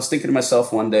 I was thinking to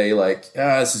myself one day, like,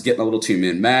 this is getting a little too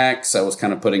min-max. I was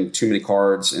kind of putting too many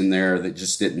cards in there that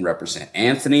just didn't represent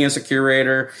Anthony as a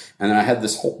curator. And then I had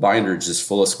this whole binder just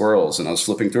full of squirrels. And I was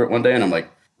flipping through it one day and I'm like,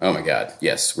 oh my God,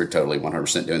 yes, we're totally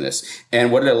 100% doing this.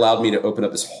 And what it allowed me to open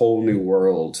up this whole new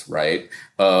world, right,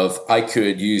 of I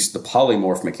could use the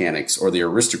polymorph mechanics or the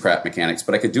aristocrat mechanics,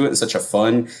 but I could do it in such a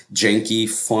fun, janky,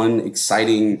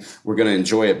 exciting, we're going to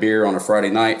enjoy a beer on a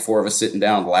Friday night, 4 of us sitting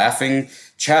down laughing.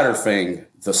 Chatterfang,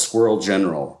 the Squirrel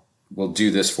General, will do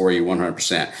this for you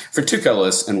 100%. For 2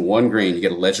 colorless and 1 green, you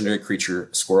get a legendary creature,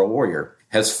 Squirrel Warrior.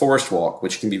 Has Forest Walk,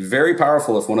 which can be very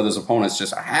powerful if one of those opponents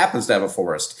just happens to have a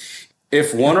forest.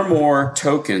 If 1 or more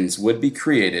tokens would be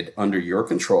created under your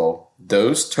control,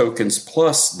 those tokens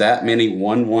plus that many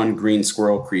 1/1 green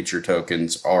squirrel creature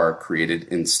tokens are created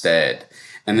instead.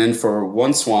 And then for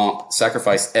 1 swamp,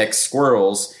 sacrifice X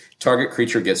squirrels. Target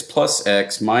creature gets plus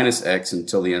X, minus X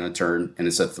until the end of the turn, and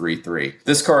it's a 3/3.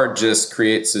 This card just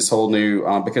creates this whole new,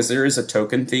 because there is a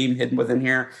token theme hidden within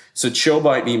here. So Chill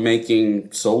might be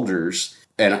making soldiers,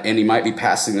 and he might be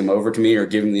passing them over to me or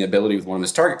giving the ability with one of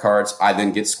his target cards. I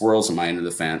then get squirrels in my end of the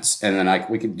fence. And then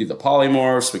we can do the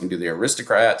polymorphs. We can do the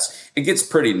aristocrats. It gets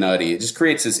pretty nutty. It just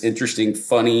creates this interesting,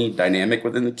 funny dynamic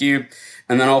within the cube.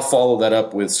 And then I'll follow that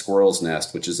up with Squirrel's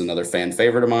Nest, which is another fan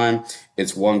favorite of mine.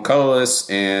 It's 1 colorless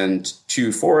and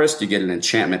 2 forest. You get an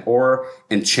enchantment or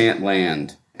enchant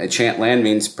land. Enchant land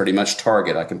means pretty much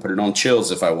target. I can put it on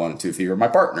chills if I wanted to, if you're my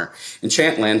partner.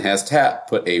 Enchant land has tap.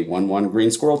 Put a 1/1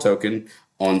 green squirrel token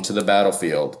onto the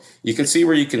battlefield. You can see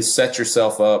where you can set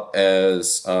yourself up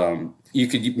as you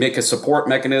could make a support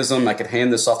mechanism. I could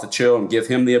hand this off to Chill and give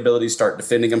him the ability to start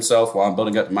defending himself while I'm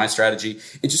building up my strategy.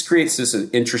 It just creates this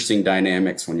interesting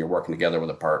dynamics when you're working together with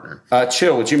a partner.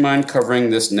 Chill, would you mind covering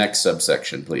this next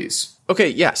subsection, please? Okay,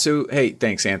 yeah. So, hey,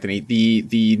 thanks, Anthony.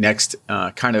 The next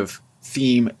kind of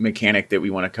theme mechanic that we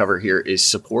want to cover here is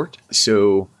support.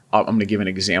 So I'm going to give an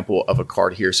example of a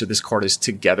card here. So this card is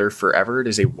Together Forever. It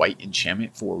is a white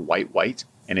enchantment for white,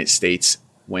 and it states,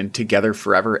 when Together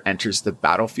Forever enters the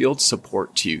battlefield,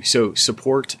 support 2. So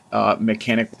support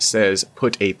mechanic says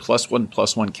put a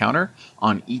 +1/+1 counter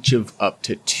on each of up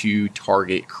to 2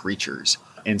 target creatures.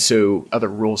 And so other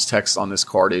rules text on this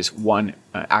card is 1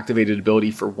 activated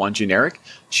ability for 1 generic.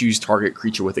 Choose target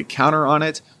creature with a counter on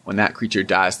it. When that creature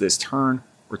dies this turn,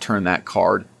 return that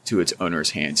card to its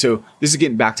owner's hand. So this is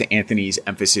getting back to Anthony's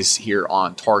emphasis here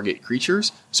on target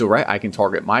creatures. So, right, I can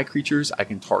target my creatures. I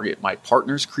can target my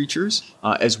partner's creatures,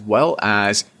 as well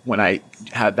as when I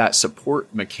have that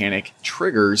support mechanic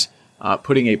triggers,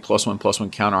 putting a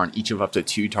 +1/+1 counter on each of up to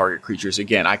 2 target creatures.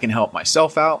 Again, I can help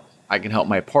myself out. I can help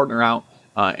my partner out.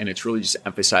 And it's really just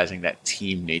emphasizing that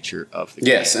team nature of the game.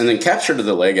 Yes, and then Capture to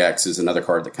the Legax is another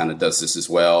card that kind of does this as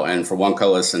well. And for 1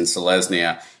 colorless and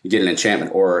Selesnya, you get an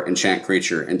enchantment or enchant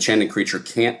creature. Enchanted creature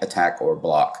can't attack or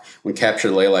block. When Capture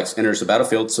to the Legax enters the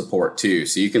battlefield, support 2.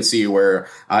 So you can see where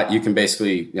you can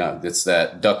basically, it's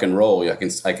that duck and roll.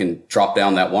 I can drop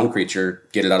down that 1 creature,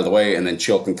 get it out of the way, and then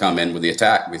Chill can come in with the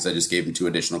attack because I just gave him 2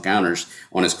 additional counters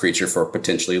on his creature for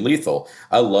potentially lethal.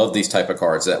 I love these type of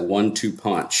cards, that 1/2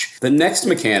 punch. The next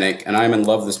mechanic, and I'm in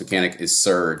love with this mechanic, is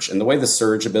Surge. And the way the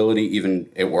Surge ability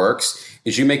it works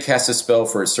is you may cast a spell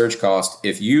for its Surge cost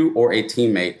if you or a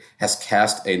teammate has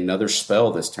cast another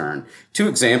spell this turn. 2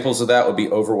 examples of that would be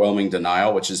Overwhelming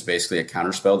Denial, which is basically a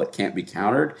counter spell that can't be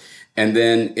countered. And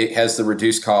then it has the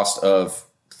reduced cost of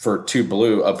for 2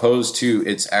 blue, opposed to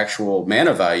its actual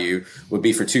mana value would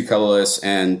be for 2 colorless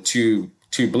and 2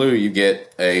 blue, you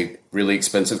get a really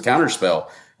expensive counter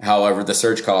spell. However, the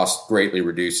Surge cost greatly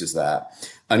reduces that.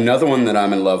 Another one that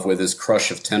I'm in love with is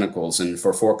Crush of Tentacles. And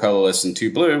for 4 colorless and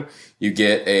 2 blue, you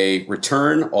get a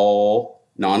return all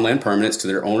non-land permanents to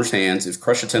their owner's hands. If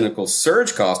Crush of Tentacles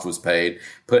Surge cost was paid,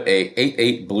 put a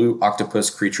 8/8 blue octopus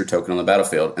creature token on the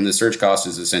battlefield. And the Surge cost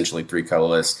is essentially 3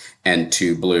 colorless and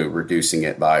 2 blue, reducing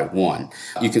it by 1.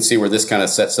 You can see where this kind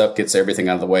of sets up, gets everything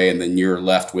out of the way, and then you're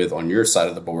left with, on your side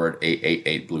of the board, a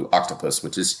 8/8 blue octopus,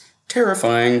 which is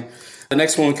terrifying. The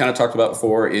next one we kind of talked about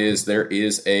before is there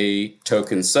is a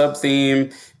token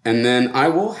sub-theme. And then I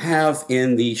will have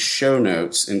in the show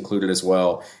notes included as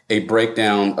well a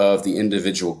breakdown of the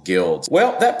individual guilds.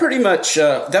 Well, that pretty much,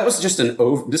 that was just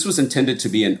this was intended to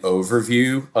be an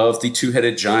overview of the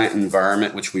Two-Headed Giant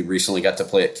environment, which we recently got to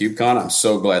play at KubeCon. I'm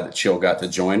so glad that Chill got to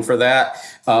join for that.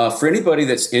 For anybody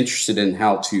that's interested in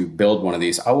how to build one of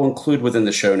these, I will include within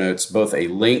the show notes both a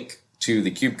link to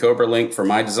the Cube Cobra link for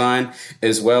my design,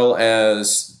 as well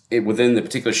as within the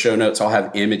particular show notes, I'll have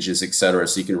images, etc.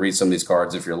 So you can read some of these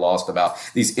cards if you're lost about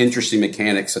these interesting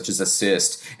mechanics such as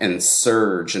Assist and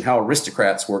Surge and how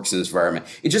Aristocrats works in this environment.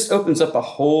 It just opens up a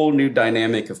whole new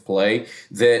dynamic of play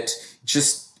that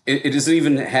just, it doesn't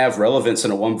even have relevance in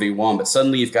a 1v1, but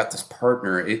suddenly you've got this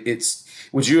partner.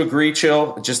 Would you agree,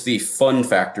 Chill? Just the fun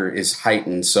factor is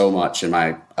heightened so much in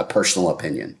my personal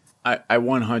opinion. I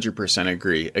 100%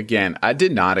 agree. Again, I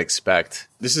did not expect,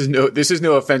 this is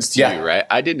no offense to you, right?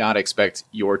 I did not expect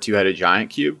your Two-Headed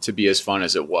Giant cube to be as fun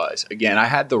as it was. Again, I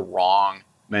had the wrong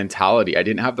mentality. I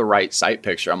didn't have the right sight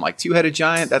picture. I'm like, Two-Headed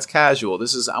Giant, that's casual.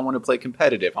 I want to play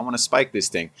competitive. I want to spike this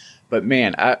thing. But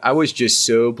man, I was just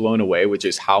so blown away with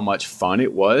just how much fun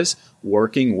it was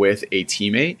working with a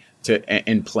teammate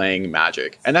and playing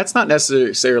Magic. And that's not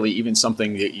necessarily even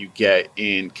something that you get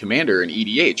in Commander and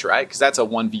EDH, right? Because that's a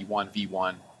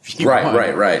 1v1v1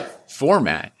 right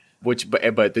format.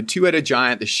 But the Two-Headed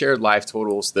Giant, the shared life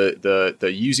totals,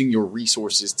 the using your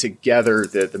resources together,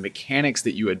 the mechanics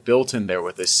that you had built in there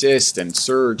with Assist and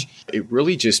Surge, it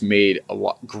really just made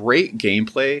great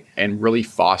gameplay and really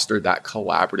fostered that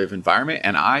collaborative environment.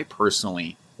 And I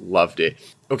personally loved it.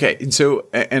 Okay,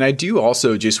 and I do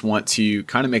also just want to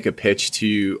kind of make a pitch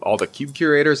to all the cube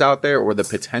curators out there or the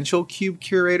potential cube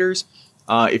curators.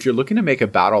 If you're looking to make a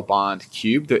Battle Bond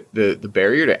cube, the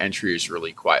barrier to entry is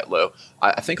really quite low.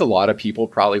 I think a lot of people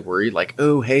probably worry like,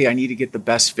 oh, hey, I need to get the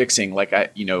best fixing. Like,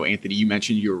 Anthony, you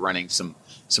mentioned you were running some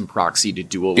some proxy to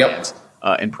dual Yep. lands.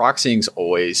 And proxying's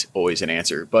always an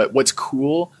answer. But what's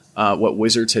cool, what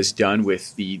Wizards has done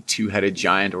with the Two-Headed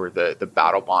Giant or the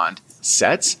Battle Bond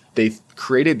sets, they've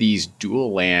created these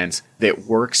dual lands that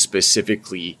work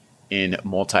specifically in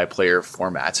multiplayer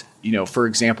formats. You know, for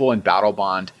example, in Battle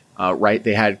Bond, right,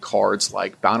 they had cards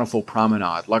like Bountiful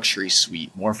Promenade, Luxury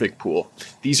Suite, Morphic Pool.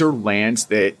 These are lands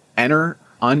that enter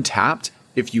untapped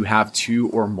if you have two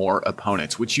or more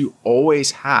opponents, which you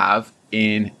always have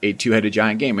in a Two-Headed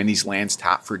Giant game. And these lands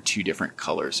tap for two different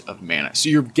colors of mana. So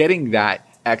you're getting that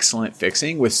excellent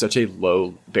fixing with such a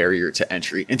low barrier to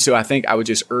entry. And so I think I would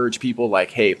just urge people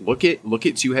like, hey, look at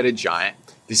Two-Headed Giant.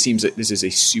 This is a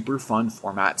super fun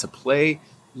format to play.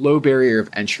 Low barrier of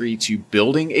entry to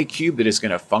building a cube that is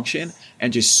going to function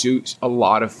and just suit a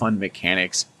lot of fun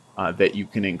mechanics that you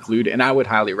can include. And I would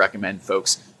highly recommend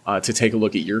folks to take a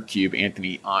look at your cube,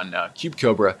 Anthony, on Cube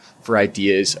Cobra for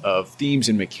ideas of themes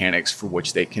and mechanics for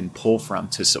which they can pull from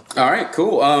to support. All right,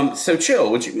 cool. So Chill,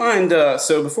 would you mind,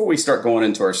 so before we start going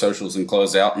into our socials and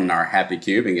close out and our happy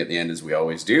cubing at the end as we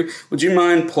always do, would you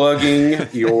mind plugging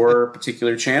your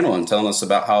particular channel and telling us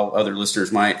about how other listeners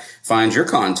might find your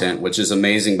content, which is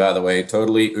amazing, by the way,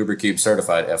 totally UberCube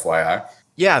certified, FYI.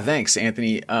 Yeah, thanks,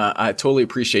 Anthony. I totally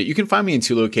appreciate it. You can find me in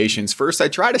two locations. First, I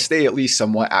try to stay at least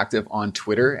somewhat active on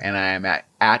Twitter, and I am at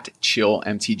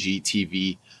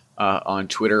ChillMTGTV on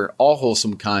Twitter. All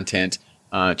wholesome content,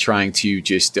 trying to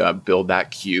just build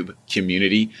that cube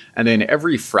community. And then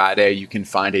every Friday, you can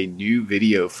find a new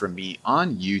video from me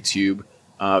on YouTube.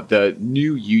 The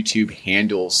new YouTube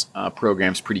handles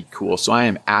program's pretty cool. So I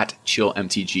am at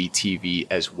ChillMTGTV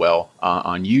as well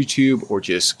on YouTube, or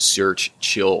just search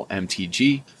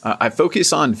ChillMTG. I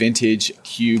focus on vintage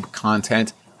cube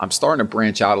content. I'm starting to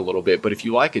branch out a little bit, but if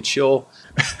you like chill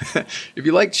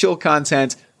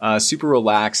content, super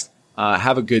relaxed,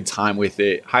 have a good time with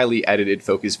it, highly edited,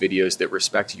 focused videos that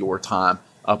respect your time,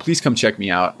 please come check me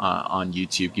out on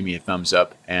YouTube. Give me a thumbs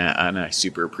up, and I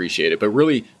super appreciate it. But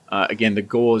really, again, the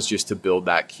goal is just to build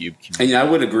that cube community. And I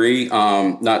would agree,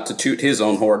 not to toot his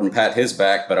own horn and pat his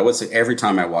back, but I would say every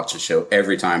time I watch a show,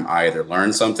 every time I either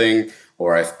learn something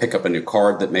or I pick up a new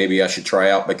card that maybe I should try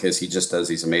out because he just does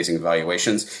these amazing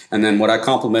evaluations. And then what I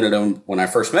complimented him when I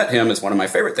first met him is one of my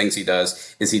favorite things he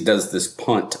does is he does this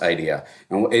punt idea.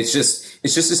 And it's just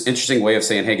this interesting way of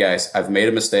saying, hey guys, I've made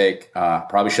a mistake.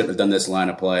 Probably shouldn't have done this line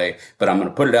of play, but I'm going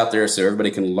to put it out there so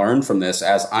everybody can learn from this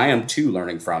as I am too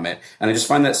learning from it. And I just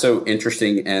find that so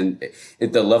interesting. And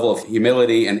the level of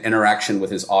humility and interaction with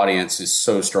his audience is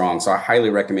so strong. So I highly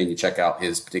recommend you check out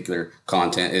his particular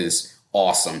content. It is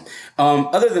awesome.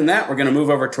 Other than that, we're going to move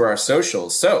over to our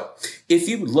socials. So if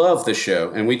you love the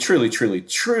show, and we truly, truly,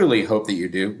 truly hope that you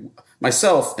do,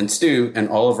 myself and Stu and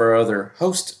all of our other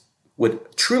hosts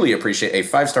would truly appreciate a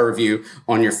 5-star review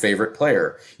on your favorite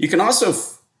player. You can also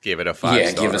give it a 5-star.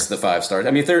 Yeah, give us the 5 stars.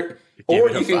 I mean, if you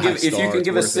can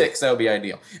give us 6, that would be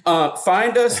ideal.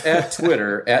 Find us at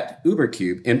Twitter at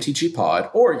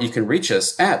UberCubeMTGPod, or you can reach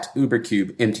us at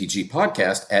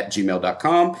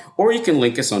UberCubeMTGPodcast@gmail.com, or you can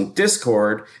link us on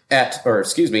Discord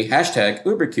hashtag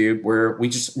UberCube, where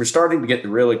we're starting to get the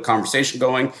real conversation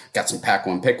going. Got some pack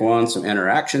one, pick one, some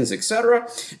interactions, etc.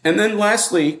 And then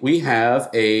lastly, we have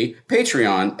a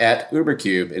Patreon at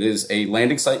UberCube. It is a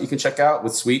landing site you can check out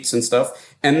with suites and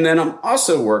stuff. And then I'm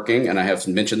also working, and I have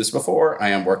mentioned this before, I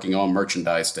am working on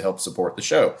merchandise to help support the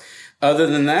show. Other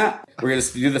than that, we're going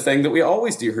to do the thing that we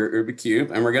always do here at UberCube,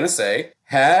 and we're going to say,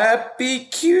 Happy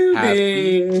Cubing!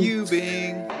 Happy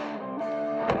Cubing!